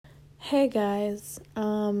Hey guys,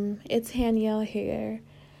 it's Haniel here,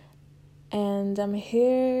 and I'm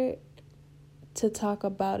here to talk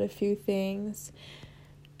about a few things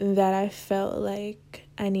that I felt like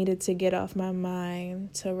I needed to get off my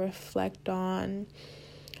mind, to reflect on,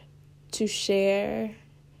 to share,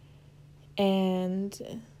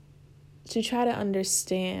 and to try to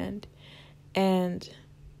understand. And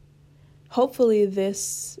hopefully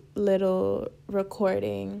this little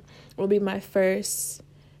recording will be my first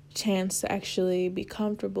chance to actually be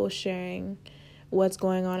comfortable sharing what's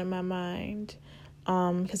going on in my mind,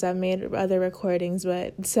 because I've made other recordings,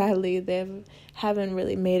 but sadly they haven't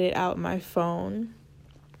really made it out my phone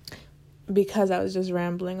because I was just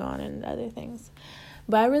rambling on and other things.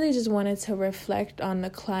 But I really just wanted to reflect on the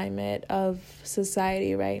climate of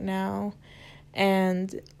society right now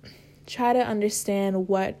and try to understand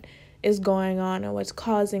what is going on and what's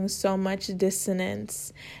causing so much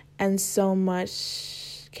dissonance and so much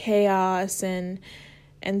chaos and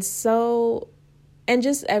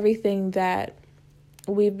just everything that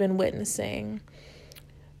we've been witnessing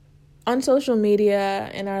on social media,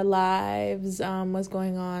 in our lives, what's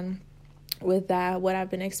going on with that, what I've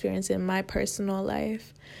been experiencing in my personal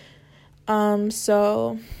life.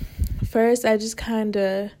 So first, I just kind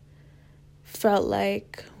of felt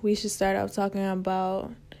like we should start out talking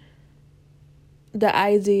about the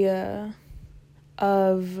idea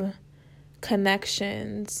of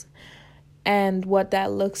connections and what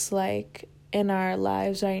that looks like in our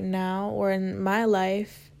lives right now, or in my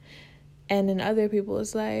life and in other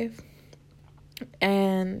people's life.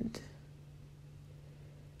 And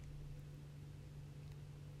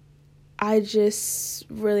I just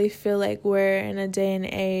really feel like we're in a day and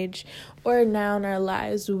age, or now in our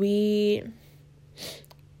lives, we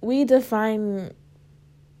define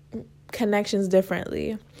connections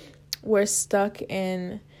differently. We're stuck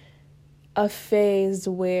in a phase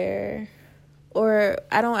where, or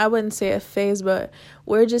I wouldn't say a phase, but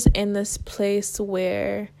we're just in this place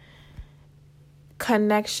where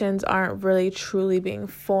connections aren't really truly being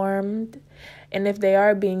formed. And if they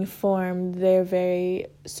are being formed, they're very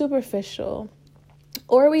superficial.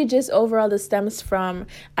 Or I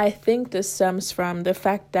think this stems from the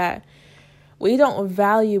fact that we don't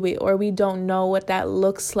value it, or we don't know what that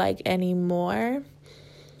looks like anymore.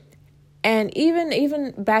 And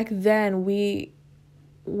even back then,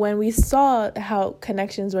 when we saw how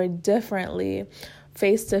connections were differently,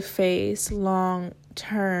 face-to-face,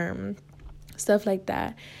 long-term, stuff like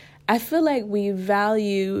that, I feel like we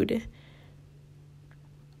valued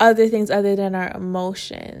other things other than our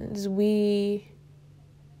emotions. We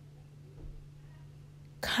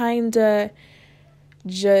kind of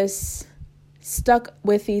just stuck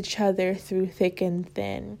with each other through thick and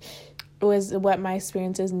thin. Was what my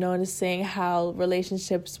experience is, noticing how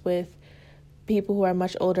relationships with people who are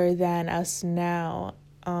much older than us now,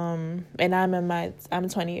 and I'm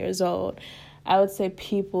 20 years old. I would say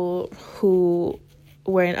people who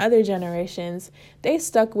were in other generations, they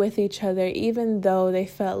stuck with each other even though they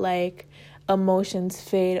felt like emotions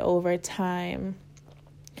fade over time.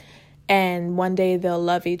 And one day they'll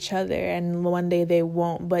love each other and one day they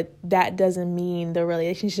won't. But that doesn't mean the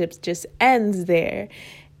relationship just ends there.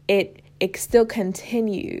 It still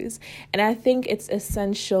continues. And I think it's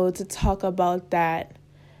essential to talk about that.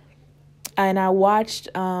 And I watched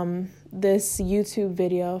this YouTube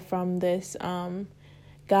video from this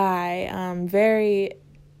guy, very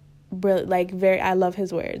brilliant, I love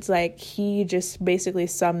his words. Like, he just basically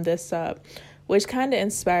summed this up, which kind of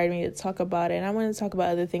inspired me to talk about it. And I want to talk about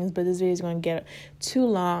other things, but this video is going to get too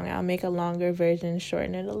long. I'll make a longer version,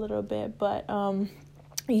 shorten it a little bit. But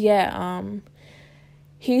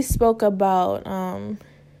he spoke about, I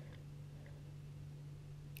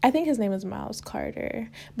think his name is Miles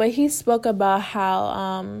Carter, but he spoke about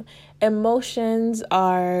how emotions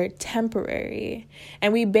are temporary,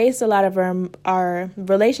 and we base a lot of our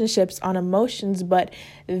relationships on emotions, but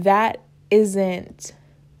that isn't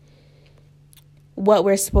what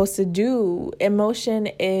we're supposed to do. Emotion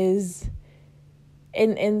is,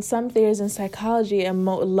 in some theories in psychology,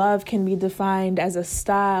 love can be defined as a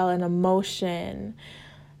style, an emotion,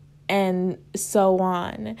 and so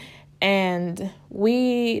on. And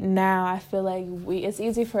I feel like it's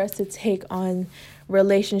easy for us to take on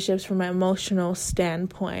relationships from an emotional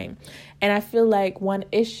standpoint. And I feel like one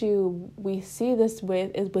issue we see this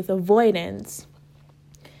with is with avoidance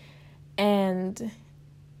and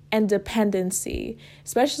dependency,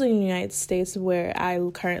 especially in the United States where I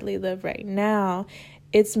currently live right now.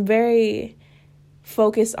 It's very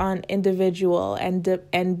focused on individual and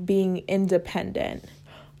being independent.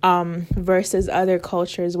 versus other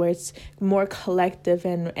cultures where it's more collective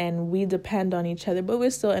and we depend on each other, but we're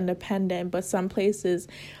still independent. But some places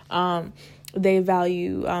they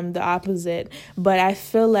value the opposite. But I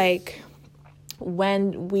feel like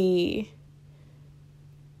when we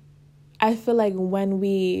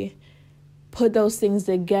put those things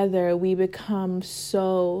together, we become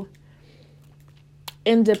so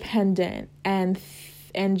independent and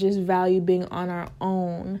just value being on our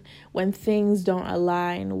own when things don't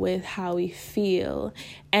align with how we feel.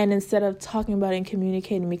 And instead of talking about it and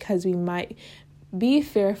communicating because we might be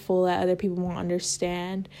fearful that other people won't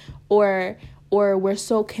understand, or we're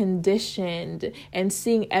so conditioned and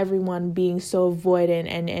seeing everyone being so avoidant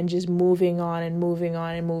and just moving on.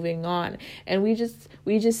 And we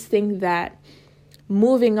just think that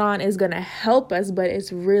moving on is going to help us, but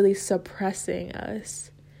it's really suppressing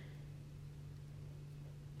us.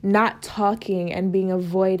 Not talking and being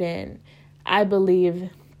avoidant, I believe,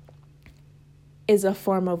 is a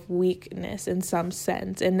form of weakness in some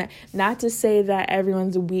sense. And not to say that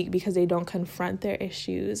everyone's weak because they don't confront their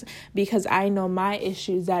issues, because I know my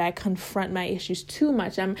issues that I confront my issues too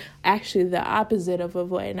much. I'm actually the opposite of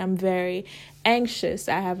avoidant. I'm very anxious.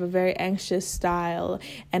 I have a very anxious style,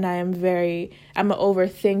 and I'm an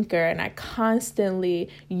overthinker, and I constantly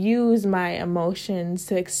use my emotions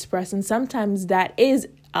to express. And sometimes that is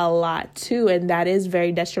a lot too, and that is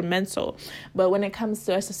very detrimental. But when it comes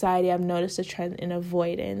to our society, I've noticed a trend in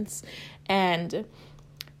avoidance, and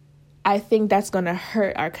I think that's going to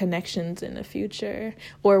hurt our connections in the future,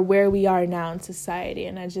 or where we are now in society.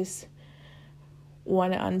 And I just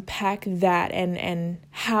want to unpack that and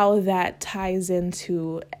how that ties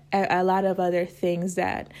into a lot of other things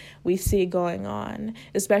that we see going on,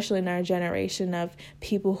 especially in our generation of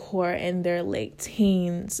people who are in their late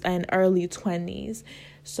teens and early 20s.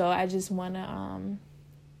 So I just want to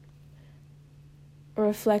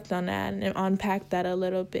reflect on that and unpack that a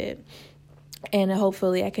little bit. And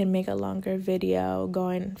hopefully I can make a longer video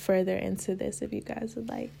going further into this if you guys would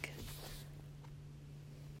like.